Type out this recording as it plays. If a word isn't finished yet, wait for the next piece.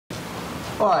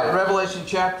All right, Revelation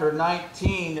chapter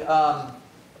 19.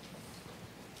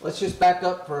 Let's just back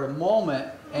up for a moment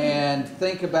and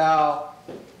think about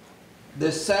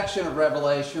this section of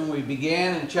Revelation. We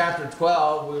began in chapter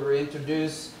 12. We were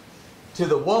introduced to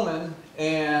the woman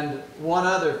and one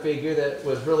other figure that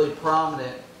was really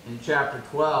prominent in chapter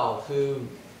 12. Who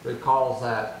recalls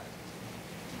that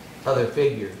other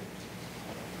figure?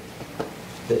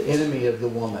 The enemy of the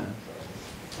woman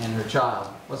and her child.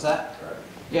 What's that?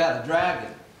 Yeah, the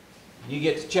dragon. You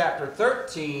get to chapter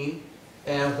 13,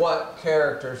 and what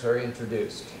characters are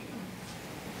introduced?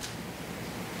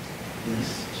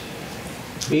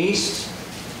 Beast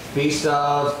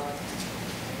of,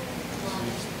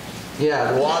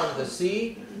 the water of the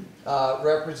sea,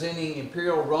 representing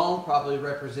imperial Rome, probably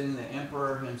representing the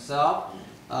emperor himself,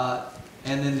 and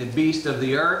then the beast of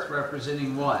the earth,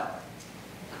 representing what?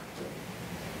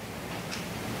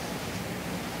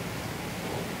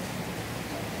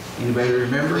 Anybody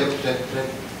remember?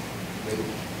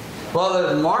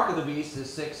 Well, the mark of the beast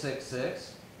is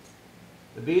 666.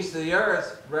 The beast of the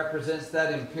earth represents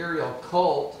that imperial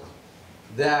cult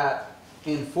that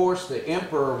enforced the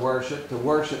emperor worship to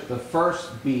worship the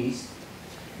first beast.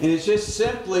 And it's just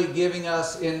simply giving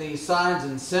us in these signs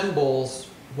and symbols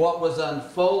what was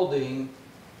unfolding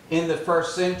in the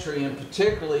first century, and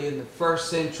particularly in the first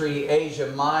century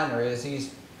Asia Minor. As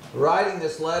he's writing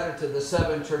this letter to the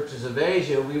 7 churches of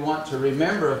Asia, we want to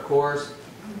remember, of course,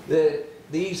 that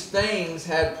these things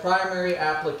had primary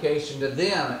application to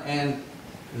them, and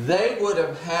they would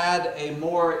have had a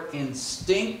more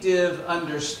instinctive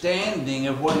understanding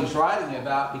of what he's writing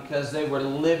about because they were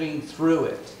living through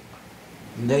it.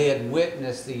 They had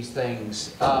witnessed these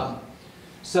things.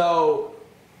 So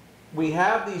we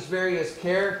have these various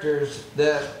characters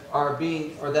that are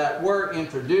being, or that were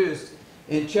introduced.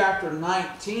 In chapter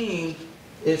 19,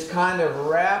 it's kind of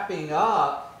wrapping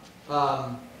up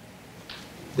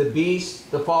the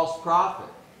beast, the false prophet.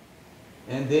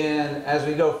 And then as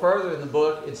we go further in the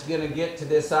book, it's going to get to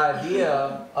this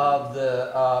idea of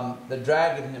the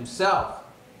dragon himself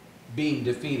being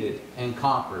defeated and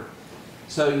conquered.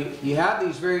 So you have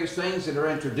these various things that are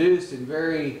introduced in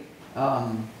very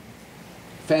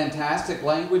fantastic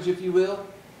language, if you will,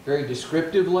 very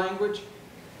descriptive language,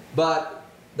 but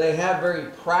they have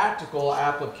very practical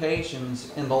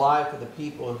applications in the life of the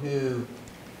people who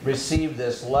receive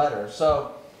this letter.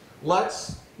 So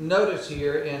let's notice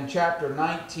here in chapter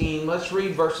 19, let's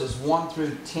read verses 1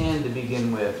 through 10 to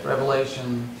begin with.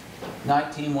 Revelation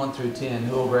 19, 1 through 10.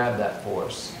 Who will grab that for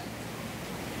us?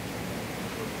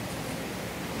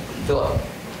 Philip.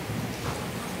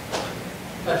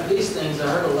 After these things I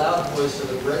heard a loud voice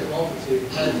of a great multitude in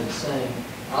heaven saying,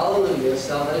 Hallelujah,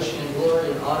 salvation and glory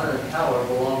and honor and power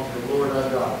belong to the Lord our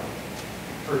God.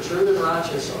 For true and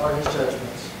righteous are his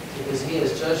judgments, because he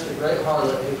has judged the great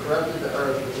harlot who corrupted the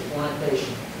earth with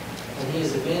fornication, and he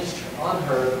has avenged on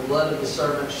her the blood of the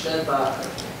servants shed by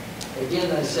her. Again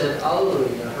they said,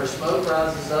 Hallelujah, her smoke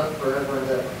rises up forever and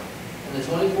ever. And the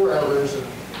 24 elders and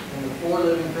the 4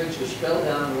 living creatures fell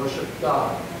down and worshipped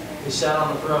God, who sat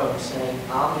on the throne, saying,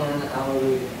 Amen,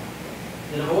 Hallelujah.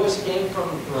 Then a voice came from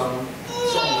the throne,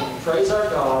 saying, Praise our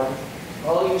God,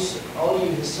 all you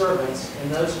his servants,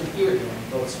 and those who fear him,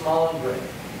 both small and great.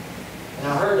 And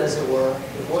I heard, as it were,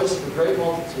 the voice of a great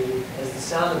multitude, as the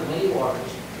sound of many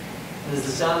waters, and as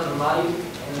the sound of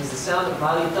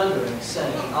mighty thundering,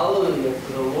 saying, Hallelujah,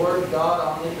 for the Lord God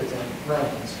omnipotent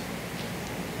reigns.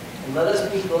 And let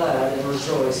us be glad and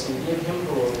rejoice and give him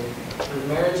glory, for the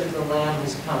marriage of the Lamb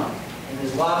has come, and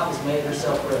his wife has made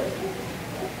herself ready.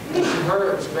 And to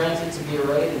her it was granted to be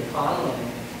arrayed in fine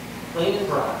linen, clean and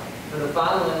bright, for the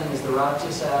fine linen is the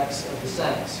righteous acts of the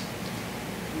saints.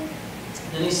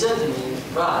 Then he said to me,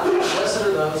 Right, blessed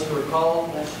are those who are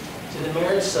called to the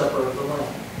marriage supper of the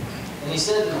Lamb. And he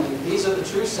said to me, These are the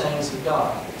true sayings of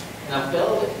God. And I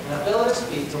fell at his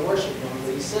feet to worship him,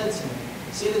 but he said to me,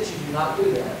 See that you do not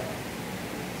do that.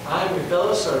 I am your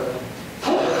fellow servant,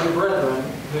 and your brethren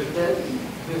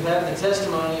who have the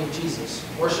testimony of Jesus.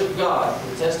 Worship God, for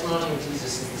the testimony of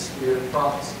Jesus is the spirit of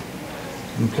prophecy.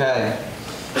 Okay.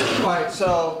 All right,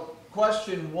 so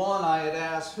question 1 I had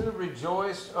asked, who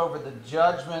rejoiced over the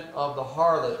judgment of the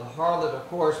harlot? The harlot, of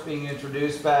course, being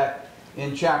introduced back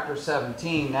in chapter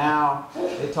 17. Now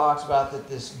it talks about that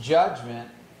this judgment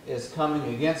is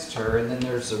coming against her, and then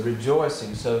there's a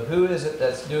rejoicing. So who is it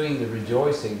that's doing the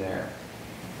rejoicing there?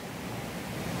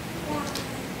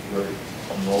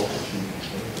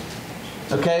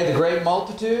 Okay, the great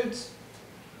multitudes.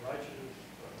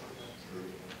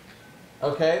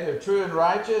 Okay, they're true and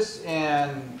righteous.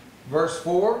 And verse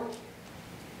 4.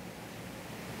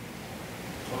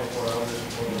 24 elders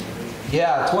and 4 living creatures.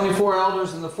 Yeah, 24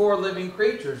 elders and the 4 living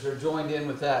creatures are joined in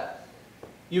with that.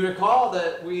 You recall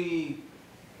that we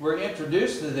were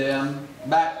introduced to them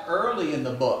back early in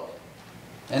the book,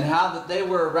 and how that they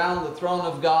were around the throne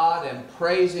of God and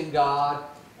praising God.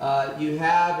 You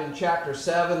have in chapter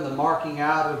 7 the marking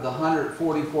out of the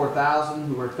 144,000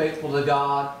 who were faithful to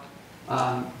God.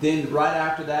 Then right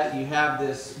after that you have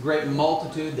this great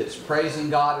multitude that's praising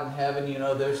God in heaven. You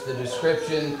know, there's the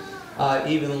description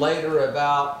even later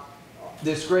about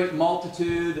this great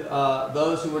multitude,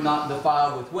 those who were not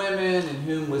defiled with women, in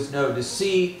whom was no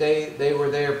deceit. They were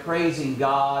there praising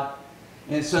God.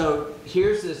 And so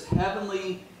here's this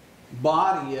heavenly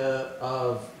body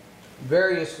of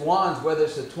various ones, whether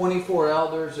it's the 24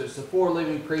 elders, or it's the 4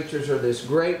 living creatures, or this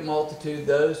great multitude,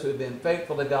 those who have been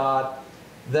faithful to God,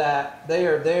 that they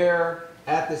are there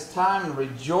at this time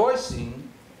rejoicing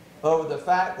over the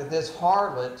fact that this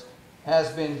harlot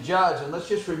has been judged. And let's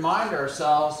just remind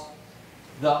ourselves,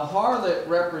 the harlot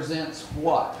represents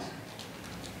what?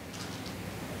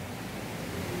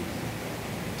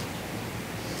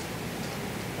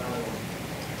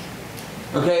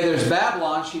 Okay, there's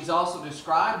Babylon. She's also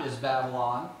described as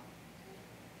Babylon.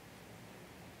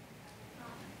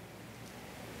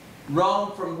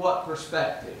 Rome from what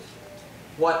perspective?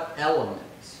 What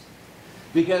elements?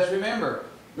 Because remember,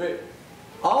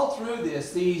 all through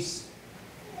this, these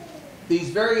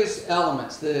various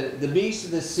elements, the beast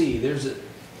of the sea,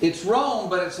 it's Rome,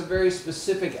 but it's a very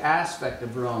specific aspect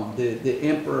of Rome. The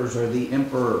emperors or the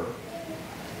emperor.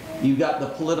 You've got the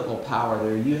political power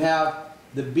there. You have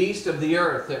the beast of the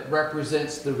earth that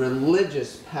represents the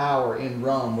religious power in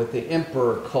Rome with the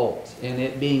emperor cult and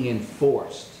it being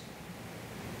enforced.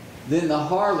 Then the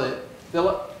harlot,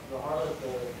 Philip? The harlot,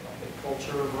 the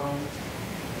culture of Rome.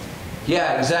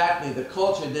 Yeah, exactly. The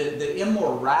culture, the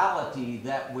immorality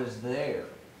that was there.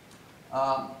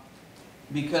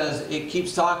 Because it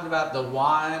keeps talking about the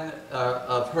wine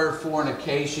of her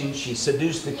fornication. She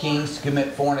seduced the kings to commit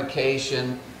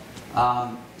fornication.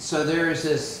 So there is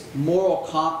this moral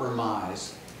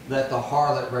compromise that the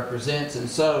harlot represents. And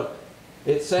so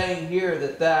it's saying here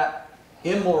that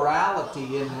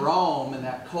immorality in Rome and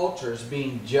that culture is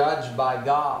being judged by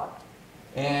God.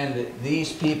 And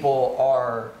these people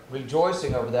are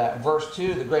rejoicing over that. In verse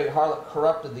 2, the great harlot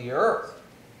corrupted the earth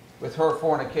with her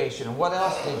fornication. And what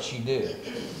else did she do?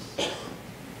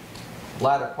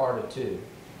 Latter part of 2.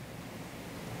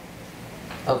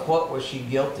 Of what was she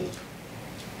guilty?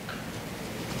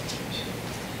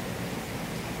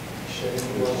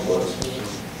 Shedding the blood.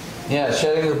 Yeah,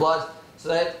 shedding the blood. So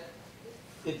that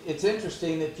it's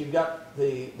interesting that you've got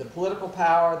the political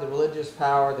power, the religious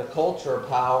power, the culture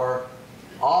power,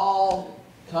 all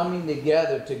coming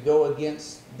together to go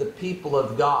against the people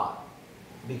of God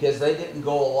because they didn't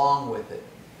go along with it.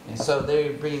 And so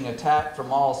they're being attacked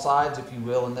from all sides, if you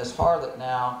will, and this harlot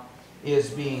now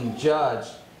is being judged.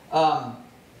 Now,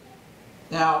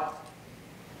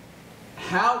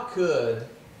 how could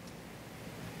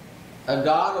a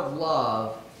God of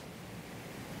love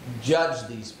judge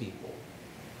these people?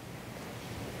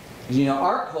 You know,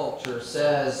 our culture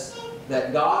says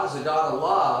that God is a God of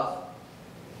love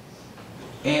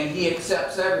and He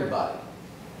accepts everybody.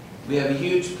 We have a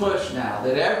huge push now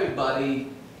that everybody,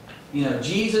 you know,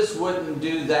 Jesus wouldn't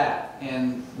do that.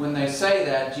 And when they say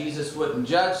that, Jesus wouldn't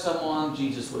judge someone,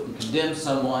 Jesus wouldn't condemn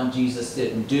someone, Jesus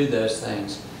didn't do those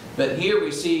things. But here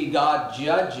we see God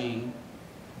judging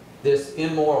this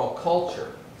immoral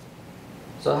culture.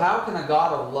 So how can a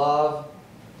God of love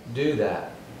do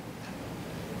that?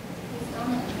 He's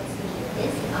only because He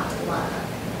is God of love.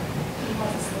 He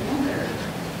has a standard.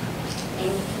 And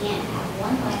you can't have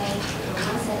one way for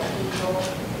one set of people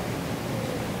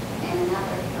and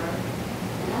another for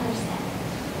another set.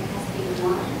 There has to be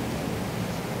one.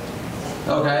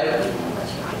 Okay. You know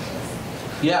what's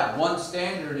righteous. Yeah, one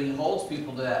standard. He holds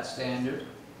people to that standard.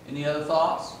 Any other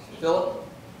thoughts? Philip?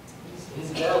 He's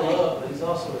a God of love, but He's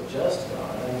also a just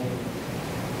God. I mean,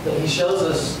 that He shows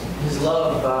us His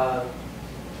love by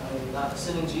not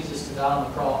sending Jesus to die on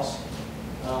the cross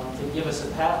to give us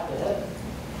a path to heaven.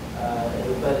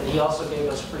 But He also gave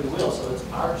us free will, so it's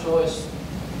our choice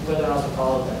whether or not to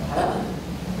follow that path.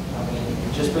 I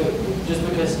mean, just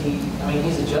because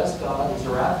He's a just God, He's a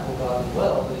wrathful God as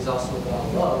well, but He's also a God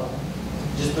of love.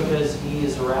 Just because He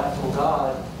is a wrathful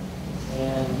God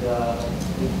and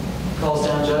He calls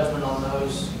down judgment on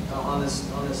those on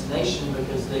this nation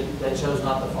because they chose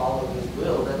not to follow His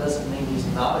will, that doesn't mean He's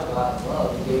not a God of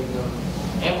love. He gave them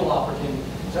ample opportunity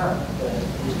to turn, but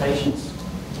His patience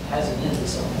has an end at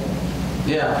some point.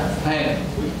 Yeah. Hey.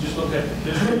 We just look at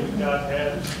the history God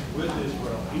had with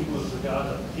Israel. He was the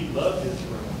God He loved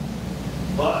Israel.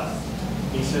 But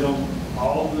He said,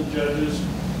 all the judges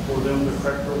for them to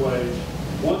correct their ways.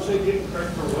 Once they get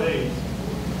correct their ways,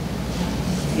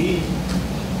 he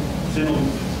sent them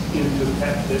into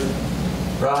captivity.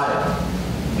 Right.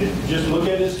 Just look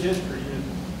at his history, and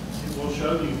it will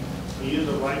show you he is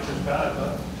a righteous God,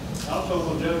 but also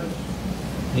will judge.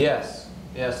 Yes.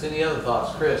 Yes. Any other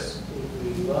thoughts, Chris? If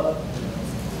we love him,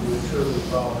 we will truly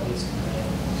follow his commandments.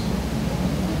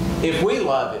 If we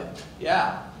love Him,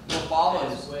 yeah, we'll follow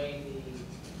That's His. the way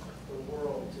the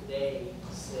world today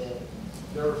said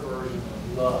their version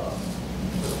of love.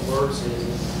 But the word says,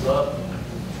 if you love him, you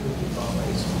will truly follow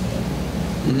his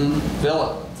commandments.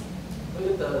 Philip. Look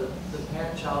at the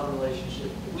parent-child relationship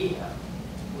that we have.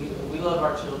 We love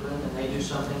our children, and they do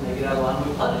something, they get out of line,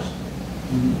 we punish them.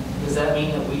 Does that mean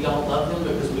that we don't love them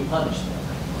because we punish them?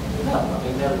 No, I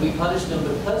mean that we punish them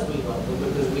because we love them,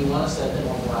 because we want to set them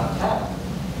on the right path.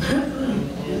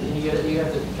 And you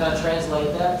have to kind of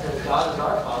translate that to God is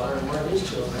our Father and we're His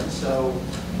children. So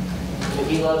if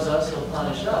He loves us, He'll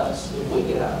punish us if we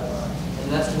get out of line.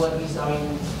 And that's what He's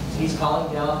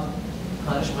calling down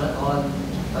punishment on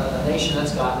a nation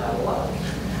that's gotten out of line.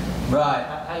 Right.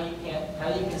 How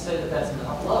you can say that that's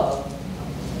not love?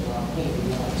 Well, I can't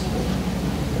be honest.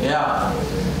 Yeah.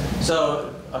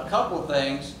 So a couple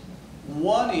things.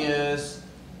 One is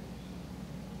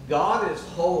God is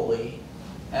holy,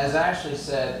 as Ashley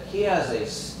said. He has a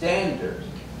standard.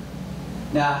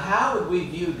 Now, how would we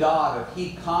view God if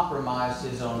He compromised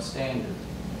His own standard?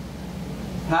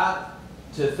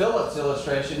 To Philip's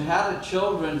illustration, how do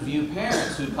children view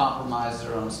parents who compromise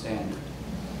their own standard?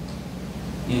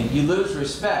 You lose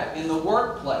respect. In the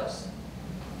workplace,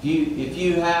 if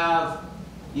you have,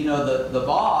 the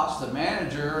boss, the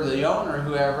manager, the owner,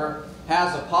 whoever,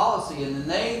 has a policy and then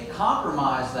they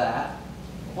compromise that,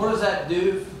 what does that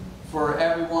do for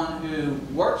everyone who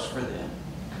works for them?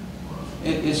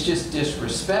 It's just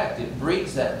disrespect. It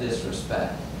breeds that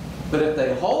disrespect. But if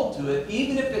they hold to it,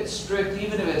 even if it's strict,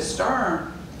 even if it's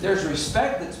stern, there's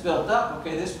respect that's built up.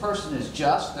 Okay, this person is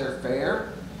just, they're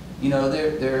fair,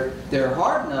 they're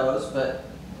hard-nosed,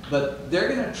 but they're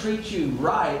going to treat you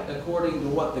right according to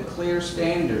what the clear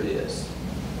standard is.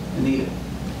 Anita.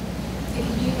 If you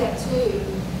do that too,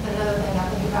 another thing I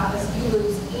think about is you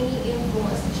lose any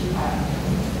influence that you have.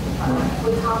 If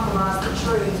we compromise the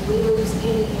truth, we lose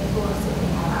any influence that we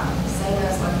have. Say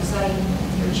us, like you say,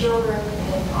 your children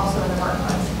and also in the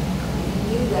workplace.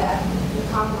 If you do that, you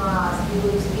compromise, you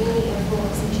lose any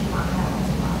influence that you might have on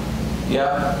somebody.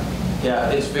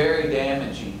 Yeah, it's very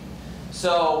damaging.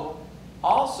 So,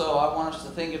 also, I want us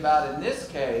to think about in this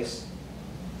case,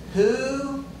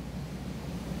 when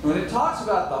it talks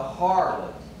about the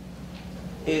harlot,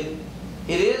 it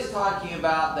is talking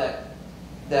about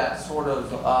that sort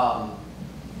of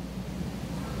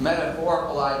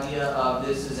metaphorical idea of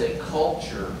this is a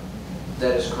culture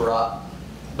that is corrupt.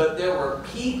 But there were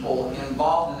people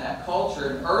involved in that culture.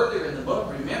 And earlier in the book,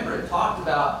 remember, it talked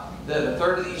about that a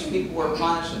third of these people were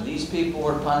punished, and these people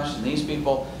were punished, and these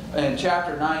people. In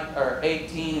chapter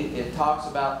 18, it talks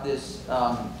about this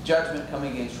judgment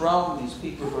coming against Rome. These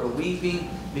people who are weeping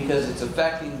because it's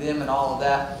affecting them and all of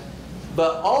that.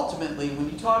 But ultimately, when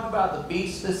you talk about the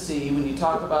beasts of the sea, when you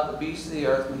talk about the beasts of the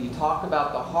earth, when you talk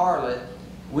about the harlot,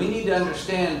 we need to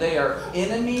understand they are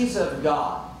enemies of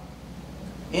God.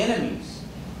 Enemies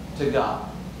to God.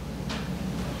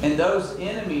 And those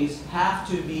enemies have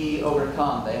to be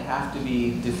overcome. They have to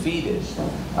be defeated.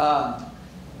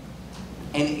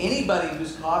 And anybody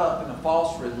who's caught up in a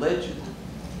false religion,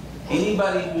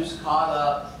 anybody who's caught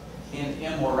up in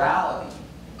immorality,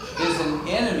 is an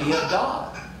enemy of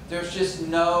God. There's just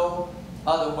no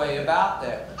other way about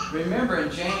that. Remember in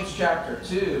James chapter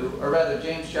 2, or rather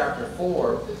James chapter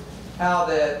 4, how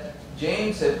that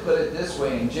James had put it this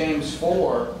way in James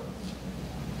 4,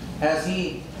 as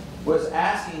he was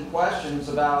asking questions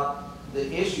about the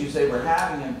issues they were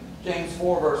having in James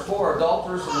 4 verse 4,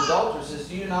 adulterers and adulteresses,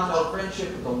 do you not know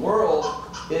friendship with the world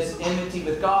is enmity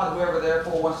with God? Whoever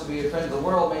therefore wants to be a friend of the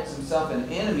world makes himself an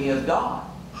enemy of God.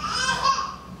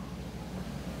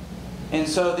 And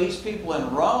so these people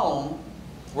in Rome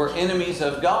were enemies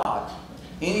of God.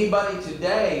 Anybody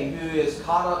today who is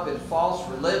caught up in false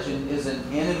religion is an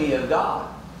enemy of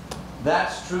God.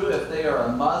 That's true if they are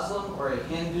a Muslim or a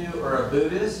Hindu or a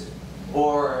Buddhist,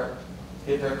 or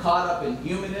if they're caught up in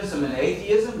humanism and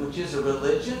atheism, which is a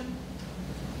religion,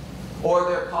 or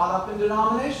they're caught up in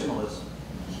denominationalism.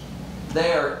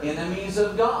 They are enemies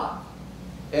of God,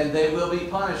 and they will be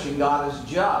punished, and God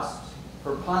is just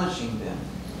for punishing them.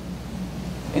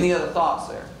 Any other thoughts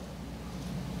there?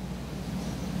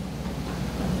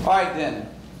 All right then.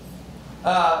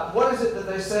 What is it that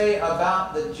they say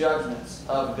about the judgments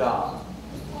of God?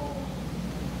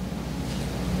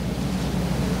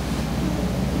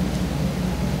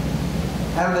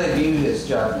 How do they view his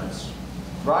judgments?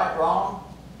 Right,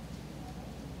 wrong?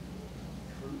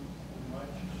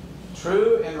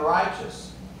 True and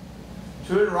righteous.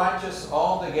 True and righteous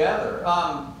all together.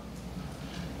 Now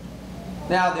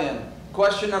then,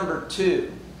 question number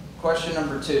two. Question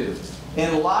number two.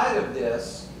 In light of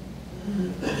this,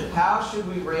 how should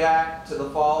we react to the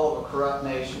fall of a corrupt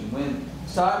nation? When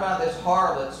it's talking about this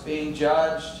harlots being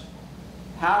judged,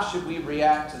 how should we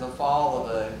react to the fall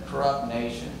of a corrupt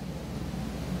nation?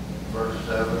 Verse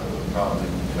 7 will probably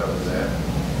cover that.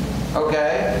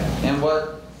 Okay, and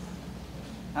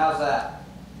how's that?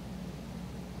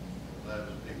 Let us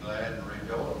be glad and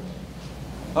rejoice.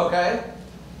 Okay,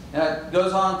 now it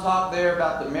goes on to talk there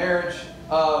about the marriage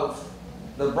of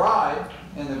the bride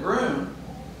and the groom,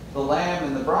 the lamb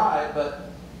and the bride, but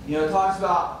it talks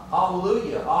about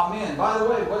hallelujah, amen. By the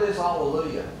way, what is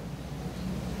hallelujah?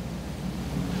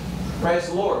 Praise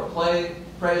the Lord,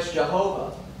 praise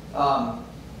Jehovah.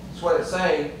 That's what it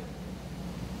says.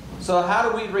 So how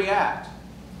do we react?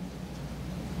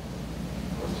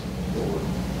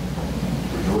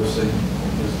 Rejoicing in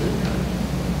his victory.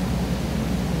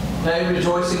 Okay,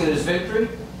 rejoicing in his victory.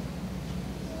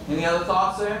 Any other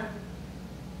thoughts there?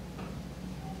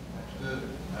 That's good.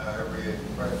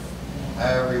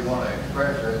 However you want to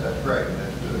express it, that's great.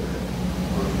 That's good.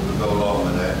 We'll go along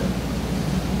with that.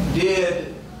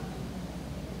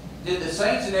 Did the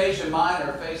saints in Asia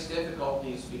Minor face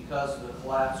difficulties because of the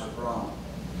collapse of Rome?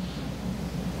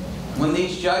 When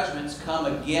these judgments come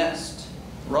against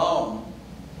Rome,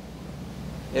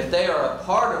 if they are a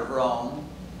part of Rome,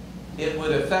 it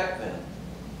would affect them.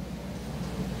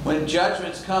 When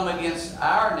judgments come against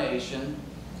our nation,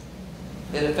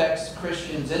 it affects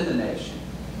Christians in the nation.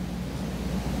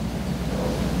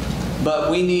 But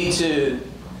we need to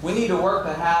work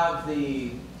to have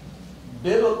the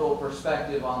biblical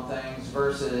perspective on things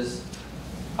versus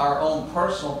our own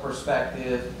personal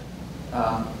perspective.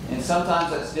 And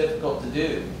sometimes that's difficult to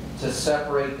do, to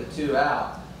separate the two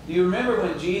out. Do you remember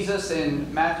when Jesus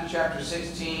in Matthew chapter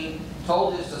 16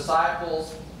 told his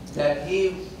disciples that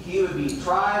he would be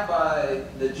tried by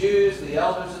the Jews, the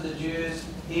elders of the Jews,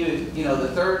 he would,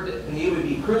 he would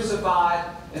be crucified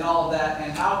and all of that,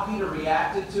 and how Peter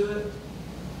reacted to it?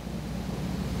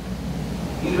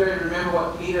 Anybody remember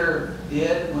what Peter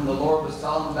did when the Lord was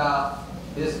telling him about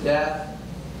his death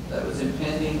that was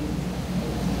impending?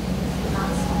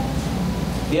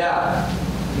 Yeah.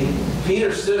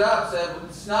 Peter stood up and said,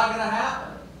 it's not going to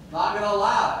happen. Not going to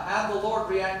allow it. How did the Lord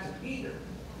react to Peter?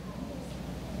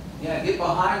 Yeah, get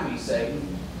behind me,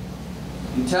 Satan.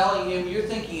 And telling him, you're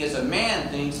thinking as a man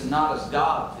thinks and not as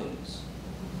God thinks.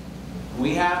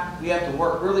 We have to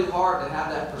work really hard to have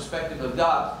that perspective of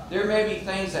God. There may be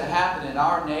things that happen in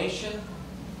our nation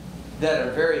that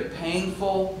are very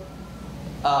painful,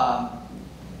 not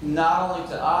only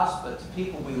to us, but to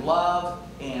people we love,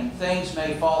 and things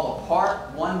may fall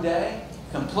apart one day,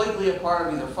 completely apart. I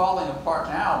mean, they're falling apart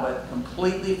now, but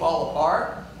completely fall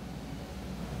apart.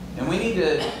 And we need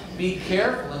to be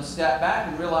careful and step back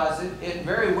and realize it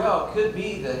very well could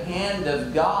be the hand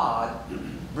of God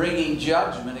bringing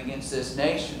judgment against this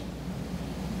nation.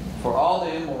 For all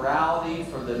the immorality,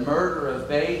 for the murder of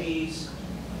babies,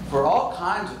 for all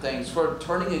kinds of things, for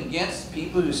turning against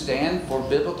people who stand for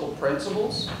biblical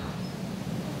principles.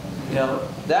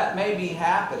 That may be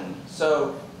happening.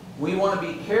 So we want to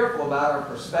be careful about our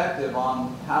perspective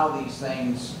on how these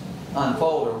things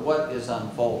unfold or what is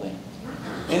unfolding.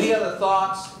 Any other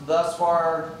thoughts thus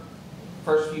far?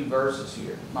 First few verses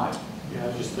here. Mike. Yeah, I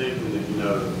was just thinking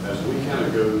that, as we kind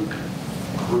of go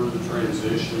through the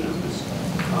transition of this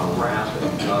wrath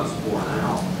that God's pouring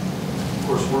out, of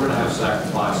course, we're going to have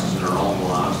sacrifices in our own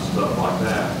lives and stuff like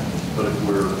that. But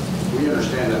if we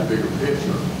understand that bigger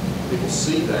picture, people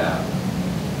see that,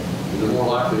 and they're more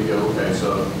likely to go, okay,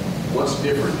 so what's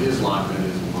different in his life than it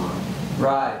is in mine?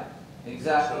 Right.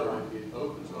 Exactly. So it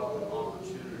opens up an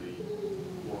opportunity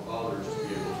for others to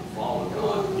be able to follow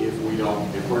God if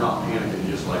we're not panicking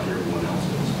just like everyone else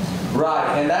is.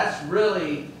 Right, and that's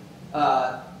really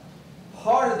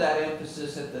part of that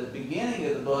emphasis at the beginning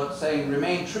of the book, saying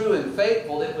remain true and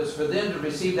faithful. It was for them to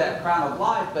receive that crown of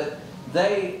life, but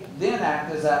they then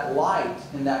act as that light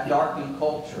in that darkened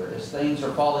culture as things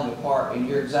are falling apart. And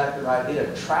you're exactly right, it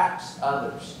attracts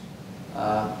others.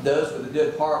 Those with a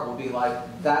good heart will be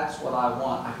like, that's what I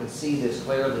want. I can see this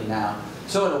clearly now.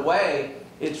 So in a way,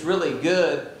 it's really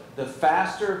good. The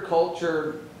faster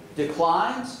culture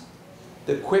declines,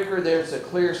 the quicker there's a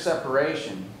clear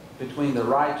separation between the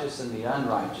righteous and the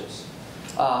unrighteous.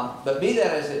 But be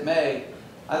that as it may,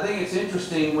 I think it's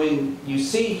interesting when you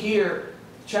see here,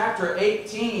 chapter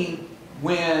 18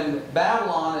 when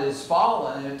Babylon is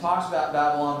fallen, and it talks about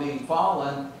Babylon being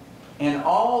fallen, and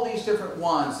all these different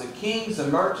ones, the kings, the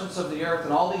merchants of the earth,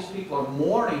 and all these people are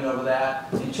mourning over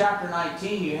that. In chapter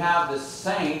 19, you have the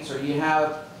saints, or you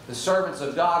have the servants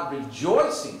of God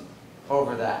rejoicing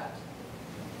over that.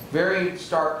 Very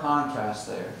stark contrast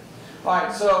there. All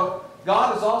right, so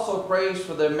God is also praised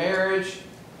for the marriage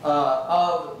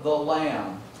of the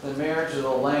Lamb. The marriage of the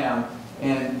Lamb,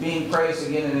 and being praised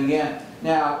again and again.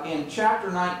 Now, in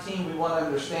chapter 19, we want to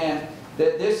understand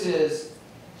that this is,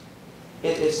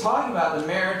 it's talking about the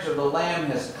marriage of the Lamb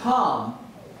has come,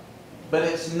 but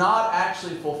it's not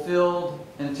actually fulfilled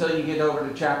until you get over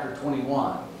to chapter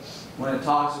 21, when it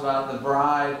talks about the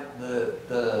bride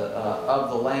of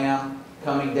the Lamb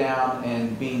coming down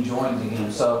and being joined to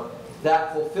Him. So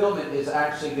that fulfillment is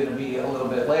actually going to be a little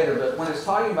bit later. But when it's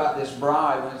talking about this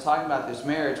bride, when it's talking about this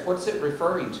marriage, what's it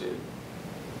referring to?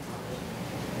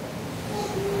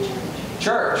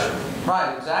 Church.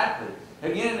 Right, exactly.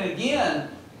 Again and again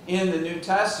in the New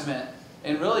Testament,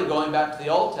 and really going back to the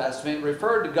Old Testament, it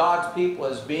referred to God's people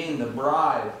as being the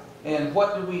bride. And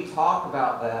what do we talk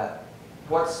about that?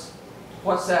 What's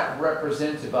that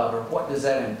representative of, or what does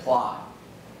that imply?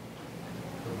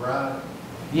 The bride,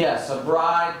 Yes, a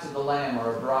bride to the Lamb,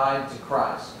 or a bride to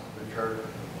Christ. the church.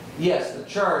 Yes, the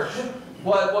church.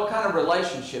 What kind of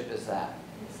relationship is that?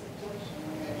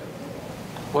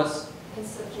 What's In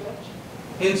subjection.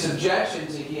 in subjection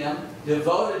to Him,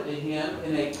 devoted to Him,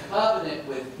 in a covenant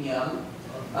with Him.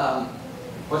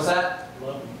 What's that?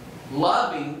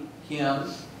 Loving Him,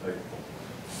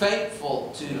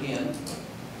 faithful to Him.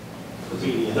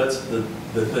 That's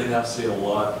the thing I see a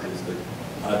lot, is the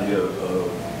idea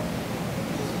of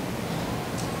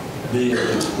being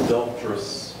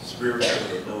adulterous,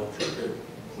 spiritual adultery,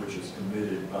 which is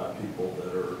committed by people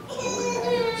that are going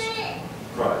against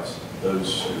Christ.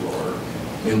 Those who are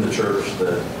in the church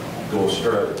that go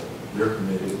astray, they're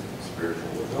committing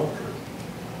spiritual adultery.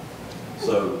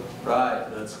 So Right.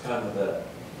 that's kind of that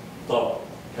thought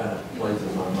kind of plays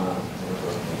in my mind.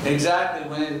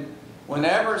 Exactly.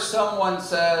 Whenever someone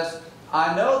says,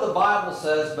 I know the Bible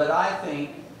says, but I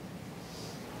think,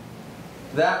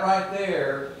 that right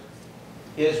there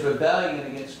is rebellion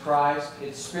against Christ.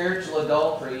 It's spiritual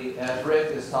adultery, as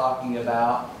Rick is talking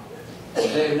about.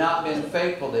 They've not been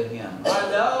faithful to Him. I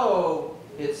know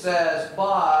it says,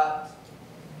 but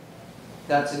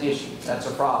that's an issue. That's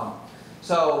a problem.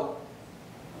 So,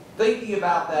 thinking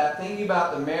about that, thinking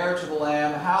about the marriage of the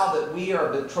Lamb, how that we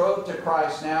are betrothed to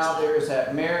Christ now, there is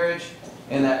that marriage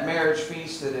and that marriage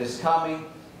feast that is coming,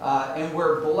 and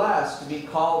we're blessed to be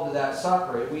called to that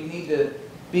supper. We need to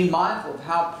be mindful of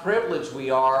how privileged we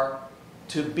are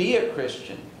to be a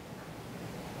Christian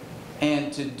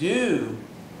and to do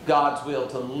God's will,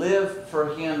 to live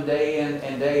for Him day in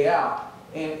and day out.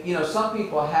 And you know, some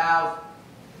people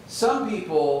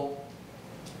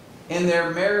in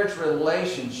their marriage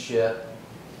relationship,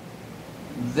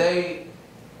 let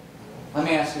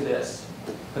me ask you this,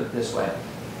 put it this way.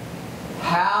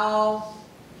 How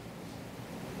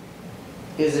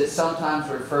is it sometimes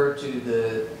referred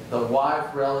to the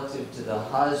wife relative to the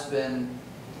husband?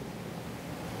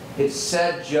 It's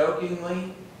said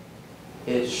jokingly.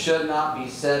 It should not be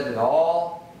said at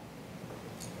all.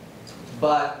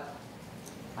 But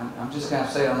I'm just going to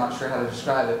say it, I'm not sure how to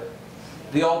describe it.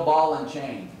 The old ball and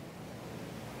chain.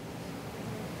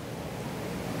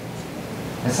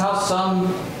 That's how some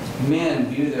men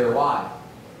view their wife.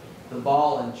 The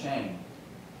ball and chain.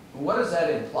 What does that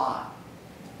imply?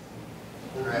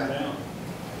 Holding them down.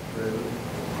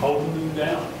 Holding them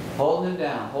down. Holding them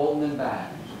down, holding them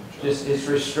back. Just, it's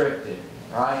restricted,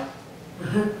 right?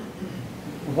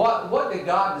 What did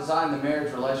God design the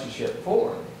marriage relationship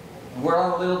for? We're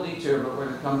on a little detour, but we're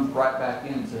going to come right back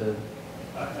into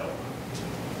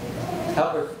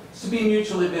help her to be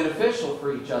mutually beneficial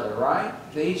for each other, right?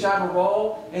 They each have a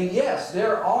role, and yes,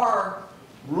 there are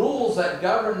rules that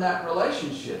govern that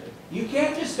relationship. You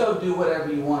can't just go do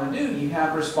whatever you want to do. You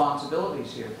have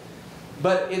responsibilities here.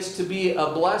 But it's to be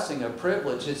a blessing, a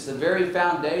privilege. It's the very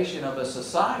foundation of a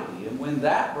society. And when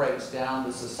that breaks down,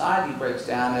 the society breaks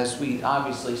down, as we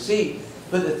obviously see.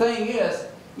 But the thing is,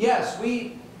 yes,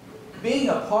 being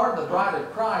a part of the bride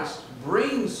of Christ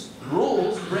brings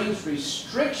rules, brings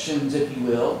restrictions, if you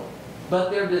will, but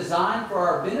they're designed for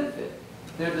our benefit.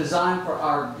 They're designed for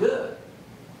our good.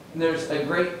 And there's a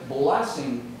great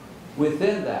blessing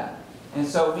within that. And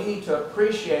so we need to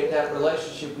appreciate that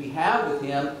relationship we have with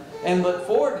Him and look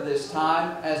forward to this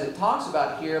time, as it talks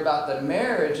about here, about the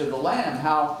marriage of the Lamb,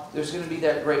 how there's going to be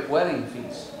that great wedding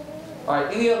feast. All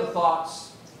right, any other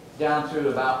thoughts down through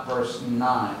about verse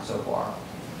 9 so far?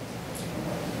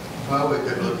 Well, we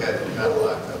could look at it kind of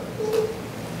like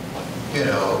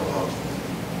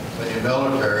when you're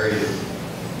military, you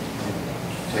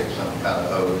take some kind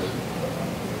of oath,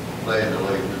 pledge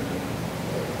allegiance,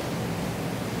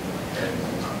 and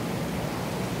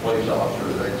police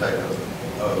officers, they take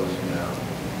oaths,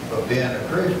 But being a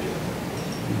Christian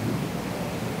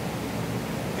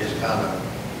is kind of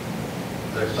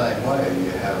the same way.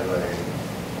 You have a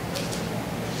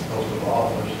oath of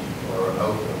office or an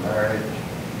oath of marriage,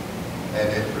 and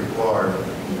it's required.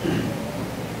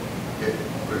 It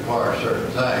requires certain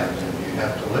things, and you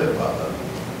have to live by them.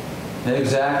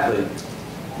 Exactly.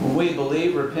 When we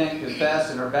believe, repent, confess,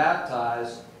 and are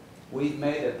baptized, we've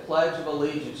made a pledge of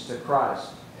allegiance to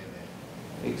Christ.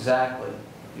 Amen. Exactly.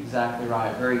 Exactly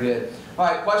right. Very good. All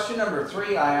right, question number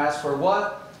 3 I asked for,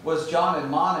 what was John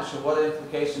admonished and what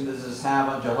implication does this have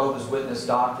on Jehovah's Witness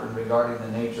doctrine regarding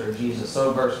the nature of Jesus?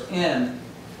 So verse 10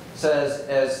 says,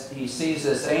 as he sees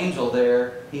this angel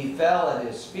there, he fell at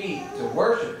his feet to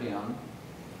worship him.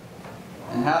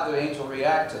 And how did the angel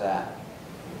react to that?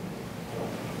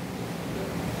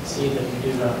 See that you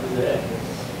do not do that.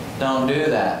 Don't do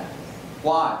that.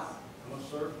 Why? I'm a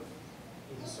servant.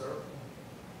 He's a servant.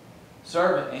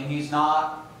 Servant, and he's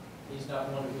not, He's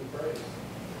not one to be praised.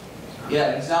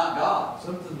 yeah, he's not God.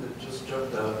 Something that just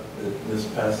jumped out in this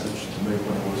passage to me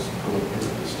when I was going through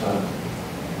it this time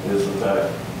is the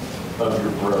fact of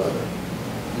your brother.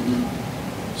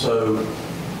 So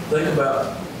think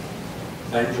about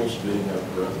angels being a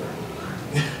brother.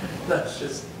 That's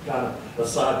just kind of a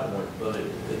side point, but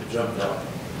it jumped out.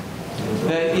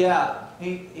 Yeah,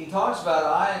 he talks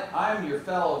about, I'm your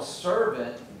fellow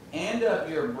servant and of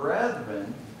your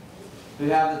brethren who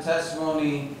have the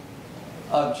testimony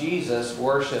of Jesus,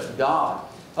 worship God.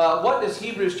 What does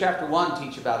Hebrews chapter 1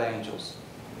 teach about angels?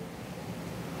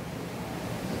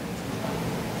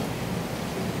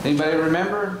 Anybody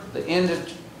remember the end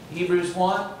of Hebrews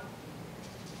 1?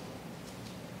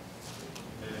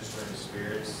 Ministering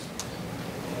spirits.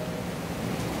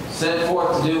 Sent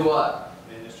forth to do what?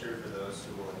 Minister for those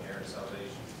who will inherit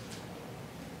salvation.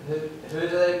 Who do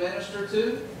they minister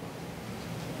to?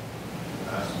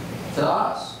 Us. To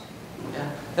us.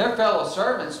 Yeah. They're fellow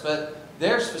servants, but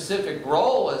their specific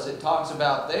role, as it talks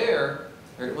about there,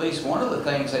 or at least one of the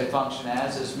things they function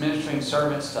as, is ministering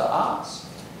servants to us.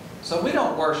 So we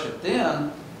don't worship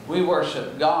them, we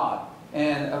worship God.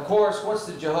 And of course, what's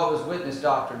the Jehovah's Witness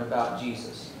doctrine about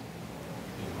Jesus?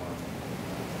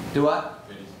 Do what?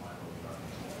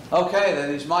 Okay,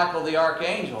 that he's Michael the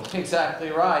Archangel.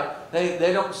 Exactly right.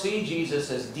 They don't see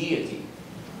Jesus as deity.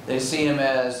 They see him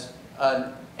as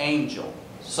an angel.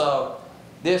 So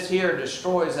this here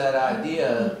destroys that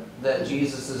idea that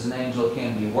Jesus as an angel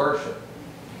can be worshipped.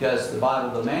 Because the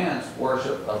Bible demands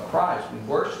worship of Christ. We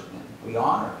worship him. We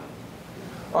honor him.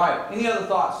 All right, any other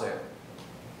thoughts there?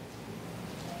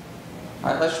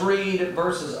 All right, let's read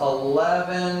verses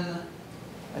 11.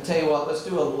 I tell you what, let's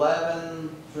do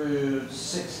 11 through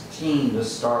 16 to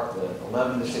start with.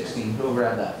 11 to 16. Who'll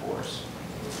grab that for us?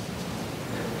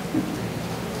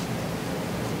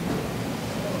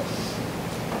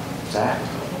 Zach?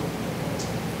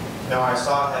 Now I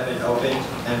saw heaven opened,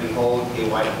 and behold, a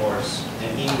white horse.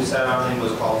 And he who sat on him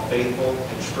was called Faithful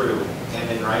and True, and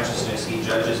in righteousness he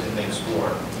judges and makes war.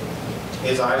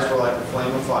 His eyes were like a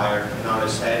flame of fire, and on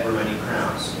his head were many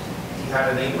crowns. He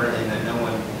had a name written that no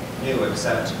one knew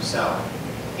except himself.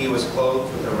 He was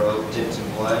clothed with a robe dipped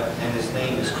in blood, and his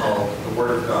name is called the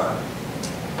Word of God.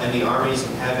 And the armies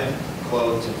in heaven,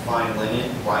 clothed in fine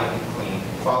linen, white and clean,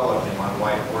 followed him on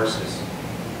white horses.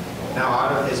 Now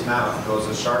out of his mouth goes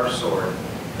a sharp sword,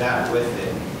 that with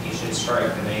it he should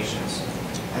strike the nations.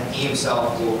 And he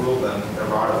himself will rule them with a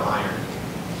rod of iron.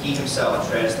 He himself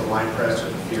treads the winepress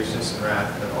with the fierceness and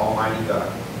wrath of Almighty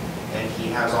God. And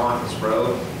he has on his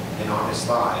robe and on his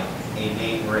thigh a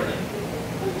name written,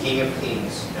 King of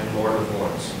Kings and Lord of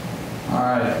Lords. All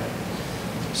right.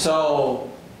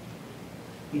 So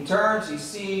he turns, he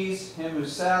sees him who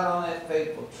sat on it,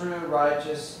 faithful, true,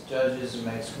 righteous, judges and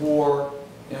makes war.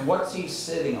 And what's he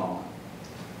sitting on?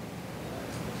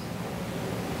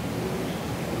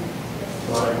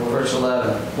 Verse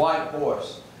 11, white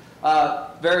horse.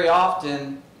 Very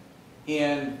often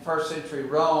in first century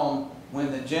Rome,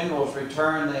 when the generals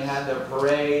returned, they had their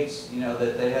parades,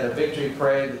 that they had a victory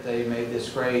parade, that they made this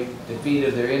great defeat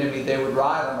of their enemy. They would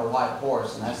ride on a white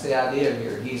horse, and that's the idea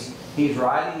here. He's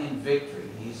riding in victory.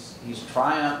 He's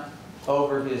triumphed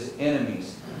over his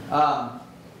enemies.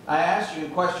 I asked you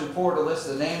in question 4 to list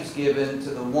the names given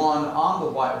to the one on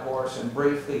the white horse and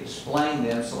briefly explain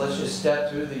them. So let's just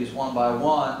step through these one by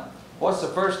one. What's the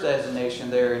first designation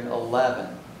there in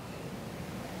 11?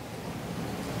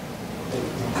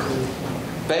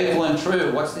 Faithful and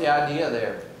true. What's the idea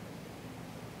there?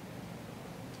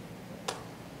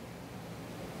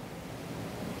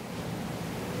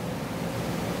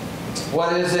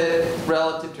 What is it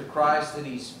relative to Christ that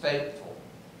He's faithful?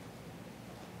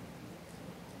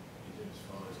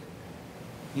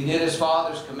 He did His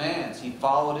Father's commands. He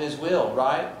followed His will,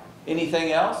 right?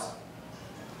 Anything else?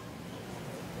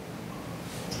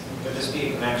 Could this be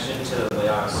a connection to the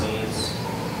Laodiceans?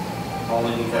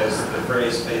 Only because the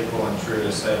phrase faithful and true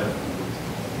is said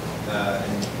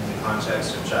in the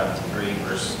context of chapter 3,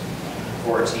 verse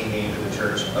 14, named to the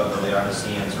church of the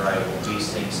Laodiceans, right?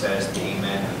 These things says the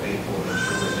Amen, a faithful and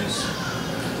true witness.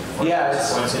 Yeah,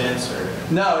 it's Coincidence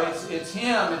or? no, it's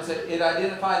Him. It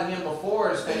identified Him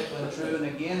before as faithful and true, and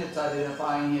again it's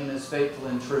identifying Him as faithful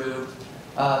and true.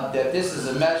 That this is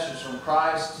a message from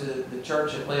Christ to the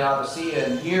church at Laodicea,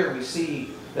 and here we see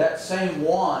that same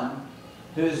one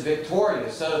who is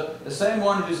victorious. So the same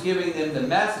one who's giving them the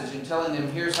message and telling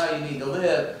them here's how you need to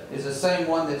live is the same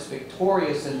one that's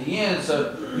victorious in the end.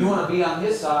 So you want to be on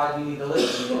His side, you need to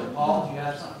listen to Him. Paul, do you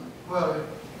have something? Well,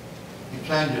 you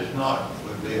changes not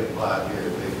would be applied here to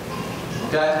people.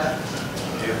 Okay?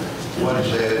 If what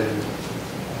he said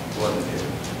wasn't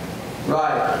here.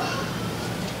 Right.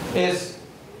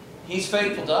 He's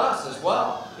faithful to us as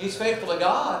well. He's faithful to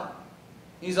God.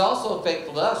 He's also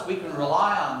faithful to us. We can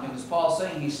rely on Him. As Paul's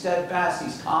saying, He's steadfast,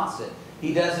 He's constant.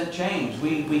 He doesn't change.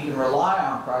 We can rely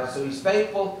on Christ. So He's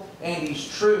faithful and He's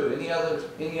true. Any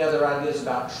other ideas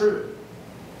about true?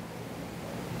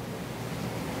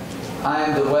 I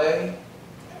am the way,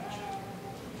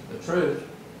 the truth,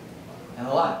 and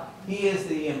the life. He is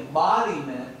the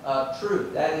embodiment of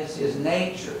truth. That is His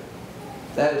nature.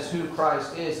 That is who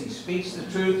Christ is. He speaks the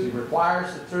truth. He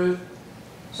requires the truth.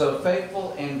 So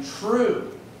faithful and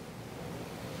true.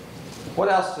 What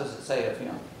else does it say of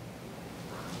Him?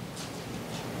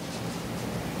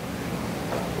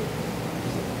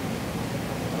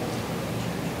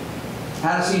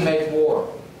 How does He make war?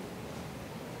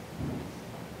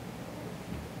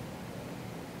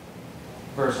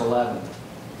 Verse 11.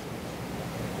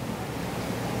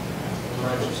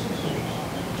 Righteousness.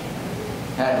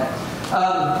 Okay.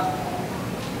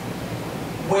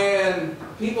 When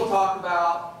people talk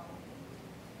about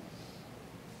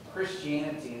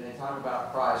Christianity and they talk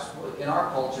about Christ, in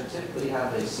our culture, typically how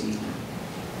do they see Him?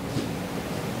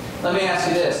 Let me ask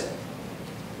you this.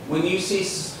 When you see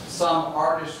some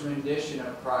artist's rendition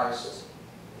of Christ,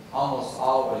 almost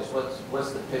always,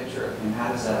 what's the picture of Him?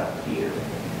 How does that appear?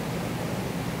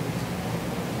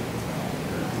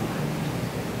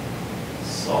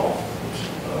 Soft.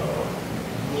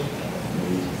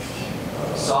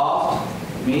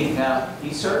 Soft, meek. Now,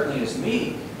 He certainly is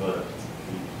meek. But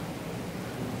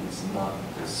he's not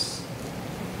this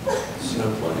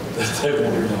snowflake that they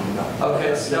want to know.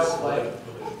 Okay, snowflake.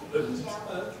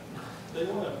 They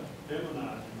want to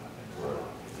feminize him, I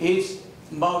think. He's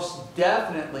most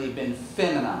definitely been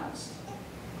feminized.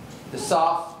 The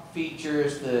soft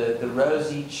features, the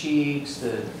rosy cheeks,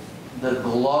 the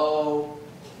glow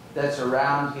that's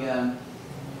around Him.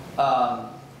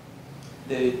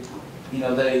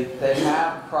 They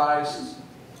have Christ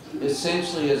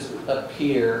essentially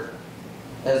appear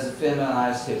as a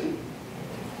feminized hippie.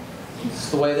 It's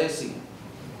the way they see Him.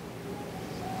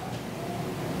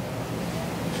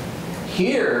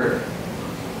 Here,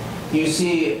 you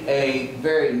see a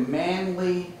very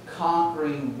manly,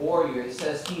 conquering warrior. It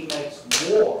says He makes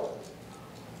war.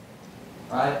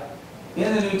 Right?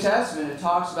 In the New Testament, it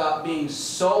talks about being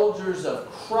soldiers of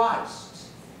Christ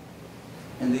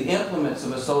and the implements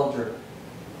of a soldier.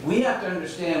 We have to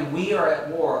understand we are at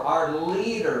war. Our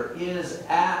leader is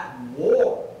at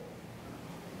war.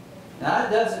 Now,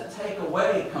 that doesn't take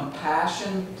away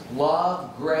compassion,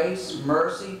 love, grace,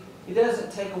 mercy. It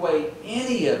doesn't take away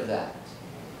any of that.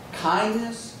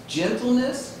 Kindness,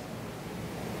 gentleness.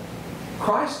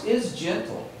 Christ is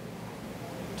gentle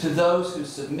to those who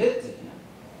submit to Him.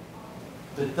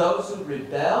 But those who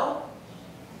rebel,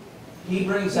 He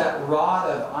brings that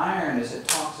rod of iron as it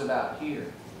talks about here.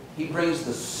 He brings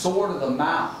the sword of the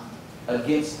mouth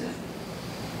against them.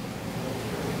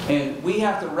 And we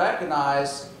have to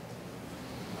recognize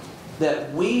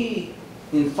that we,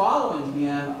 in following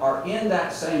Him, are in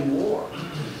that same war.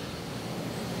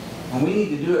 And we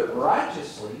need to do it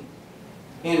righteously.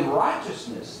 In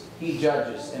righteousness, He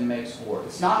judges and makes war.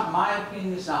 It's not my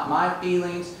opinion, it's not my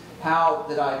feelings, how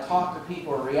that I talk to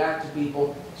people or react to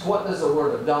people. It's what does the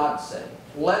Word of God say?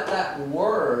 Let that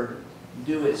Word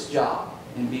do its job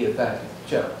and be effective.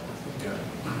 Joe. Yeah.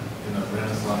 In the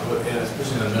Renaissance, and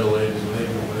especially in the Middle Ages, when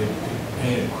they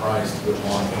painted Christ with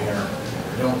long hair,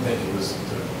 I don't think it was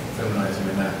to feminize Him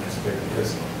in that aspect,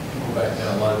 because people back then,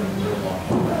 a lot of them real long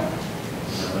hair.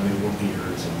 You know, I mean, little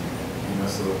beards and, you know,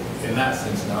 so in that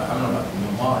sense, now, I don't know about the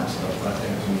modern stuff, but I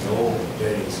think in the old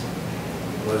days,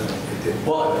 it didn't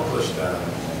push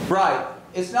that. Right.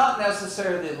 It's not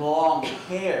necessarily the long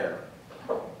hair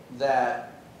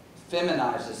that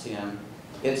feminizes him.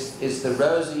 It's the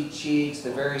rosy cheeks,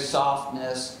 the very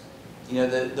softness, you know,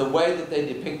 the way that they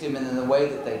depict him and then the way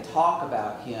that they talk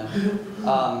about him.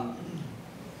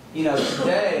 You know,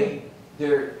 today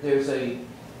there's a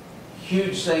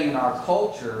huge thing in our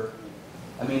culture.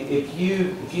 I mean, if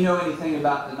you know anything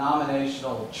about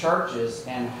denominational churches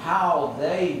and how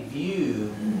they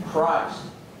view Christ,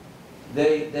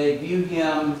 they view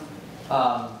him,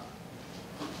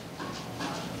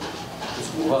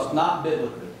 well, not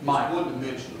biblically. It's one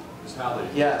dimensional, is how they.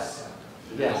 Yes.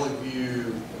 They only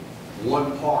view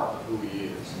one part of who he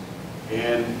is.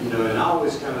 And, you know, and I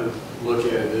always kind of look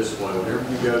at it this way. Whenever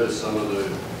you go to some of the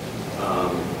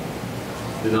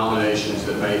denominations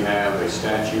that may have a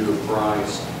statue of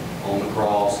Christ on the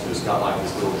cross that's got like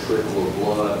this little trickle of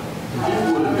blood,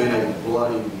 it would have been a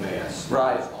bloody mess.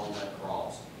 Right. On that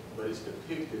cross. But it's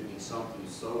depicted in something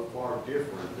so far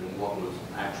different than what was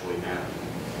actually happening.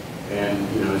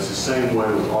 And, you know, it's the same way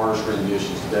with artist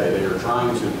renditions today. They are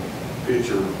trying to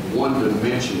picture one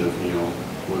dimension of him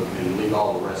and leave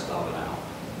all the rest of it out.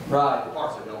 Right. The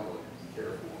parts they don't really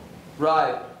care for.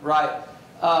 Right, right.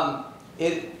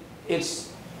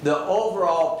 It's the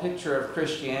overall picture of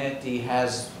Christianity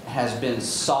has been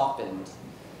softened.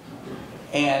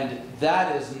 And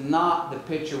that is not the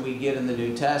picture we get in the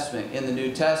New Testament. In the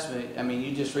New Testament, I mean,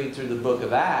 you just read through the book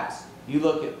of Acts, you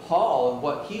look at Paul and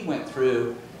what he went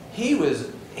through. He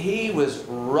was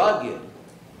rugged.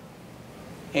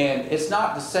 And it's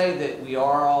not to say that we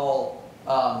are all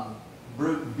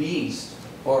brute beasts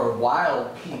or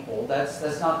wild people.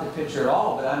 That's not the picture at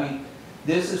all. But I mean,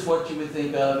 this is what you would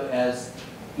think of as,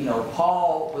 you know,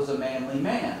 Paul was a manly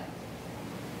man.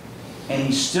 And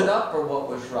he stood up for what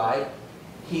was right.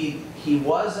 He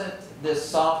wasn't this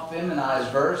soft,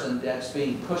 feminized version that's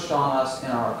being pushed on us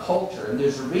in our culture. And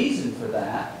there's a reason for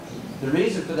that. The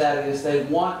reason for that is they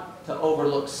want to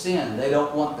overlook sin. They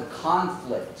don't want the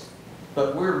conflict.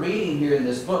 But we're reading here in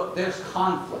this book, there's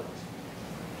conflict.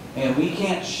 And we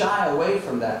can't shy away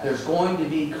from that. There's going to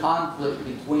be conflict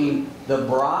between the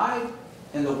bride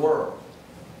and the world.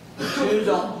 The two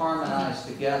don't harmonize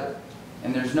together.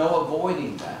 And there's no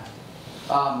avoiding that.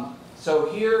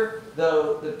 So here,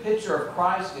 though, the picture of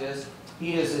Christ is,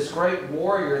 he is this great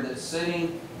warrior that's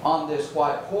sitting on this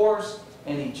white horse,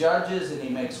 and he judges and he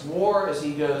makes war as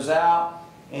he goes out.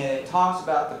 And it talks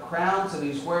about the crowns that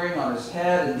he's wearing on his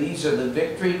head, and these are the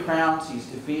victory crowns. He's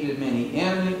defeated many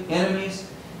enemies.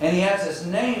 And he has his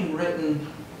name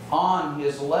written on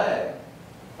his leg.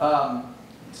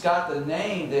 It's got the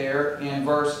name there in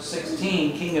verse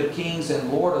 16, King of Kings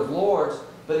and Lord of Lords.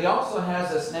 But he also has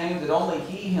this name that only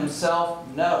he himself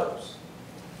knows.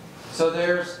 So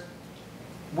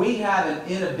we have an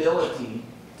inability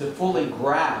to fully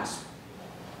grasp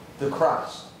the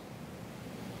Christ.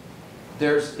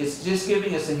 It's just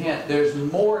giving us a hint. There's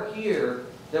more here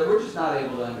that we're just not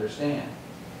able to understand.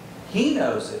 He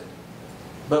knows it,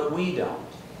 but we don't.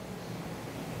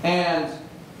 And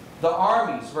the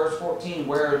armies, verse 14,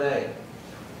 where are they?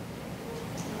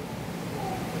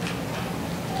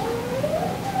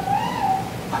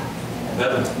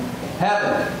 Heaven.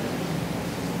 Heaven.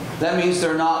 That means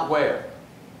they're not where?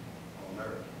 On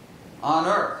earth. On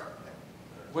earth.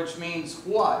 Which means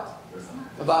what?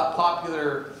 About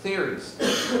popular theories.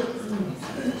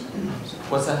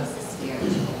 What's that?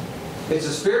 It's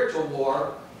a spiritual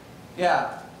war.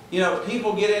 Yeah. You know,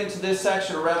 people get into this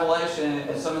section of Revelation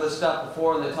and some of the stuff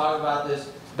before, and they talk about this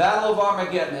Battle of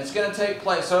Armageddon. It's going to take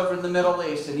place over in the Middle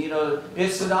East. And, you know,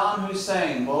 it's Saddam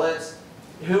Hussein. Well, it's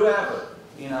whoever.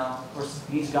 You know, of course,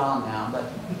 he's gone now. But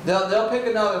they'll pick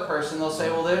another person. They'll say,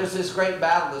 well, there's this great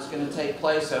battle that's going to take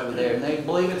place over there. And they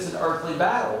believe it's an earthly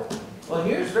battle. Well,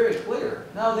 here's very clear.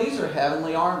 No, these are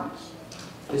heavenly armies.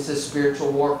 This is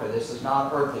spiritual warfare. This is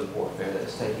not earthly warfare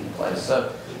that's taking place.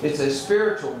 So it's a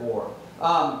spiritual war.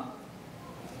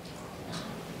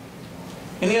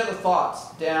 Any other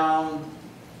thoughts down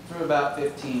through about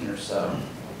 15 or so?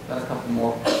 Got a couple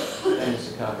more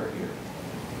things to cover here.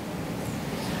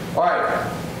 All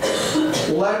right.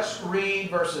 Let's read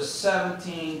verses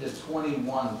 17 to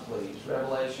 21, please.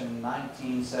 Revelation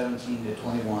 19, 17 to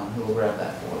 21. Who will grab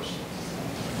that for us?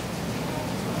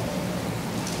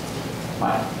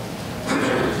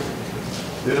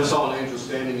 Then I saw an angel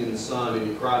standing in the sun, and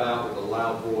he cried out with a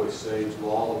loud voice, saying to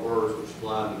all the birds which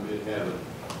fly in mid-heaven,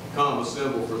 come,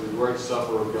 assemble for the great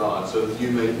supper of God, so that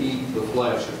you may eat the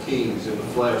flesh of kings and the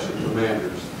flesh of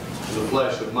commanders, and the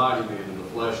flesh of mighty men, and the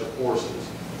flesh of horses,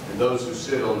 and those who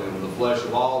sit on them, and the flesh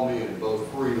of all men, both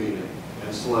free men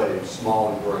and slaves,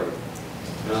 small and great.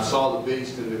 And I saw the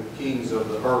beast and the kings of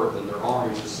the earth and their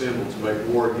armies assembled to make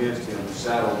war against him who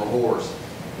sat on the horse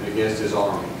and against his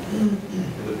army.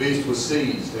 And the beast was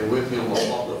seized, and with him the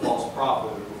false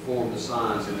prophet who performed the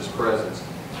signs in his presence,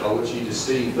 by which he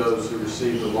deceived those who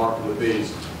received the mark of the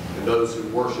beast and those who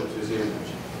worshipped his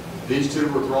image. These two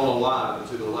were thrown alive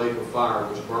into the lake of fire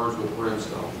which burns with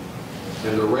brimstone.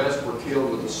 And the rest were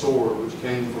killed with the sword which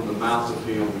came from the mouth of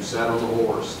him who sat on the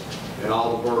horse, and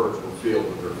all the birds were filled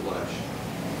with their flesh.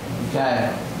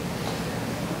 Okay.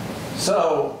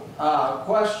 So,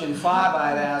 question 5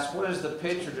 I'd ask, what is the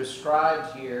picture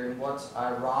described here and what's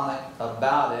ironic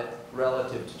about it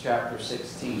relative to chapter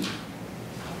 16?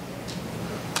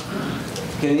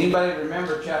 Can anybody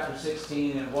remember chapter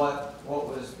 16 and what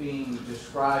was being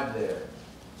described there?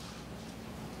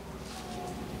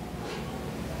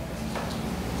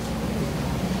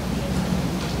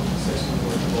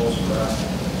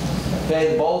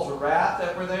 Okay, the bowls of wrath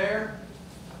that were there.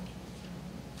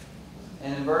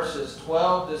 And in verses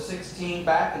 12 to 16,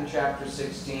 back in chapter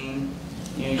 16,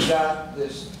 you've got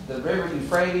the river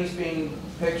Euphrates being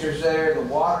pictures there. The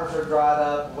waters are dried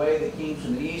up. The way the kings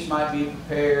from the east might be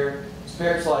prepared.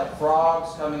 Spirits like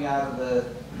frogs coming out of the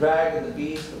dragon, the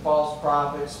beast, the false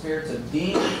prophet. Spirits of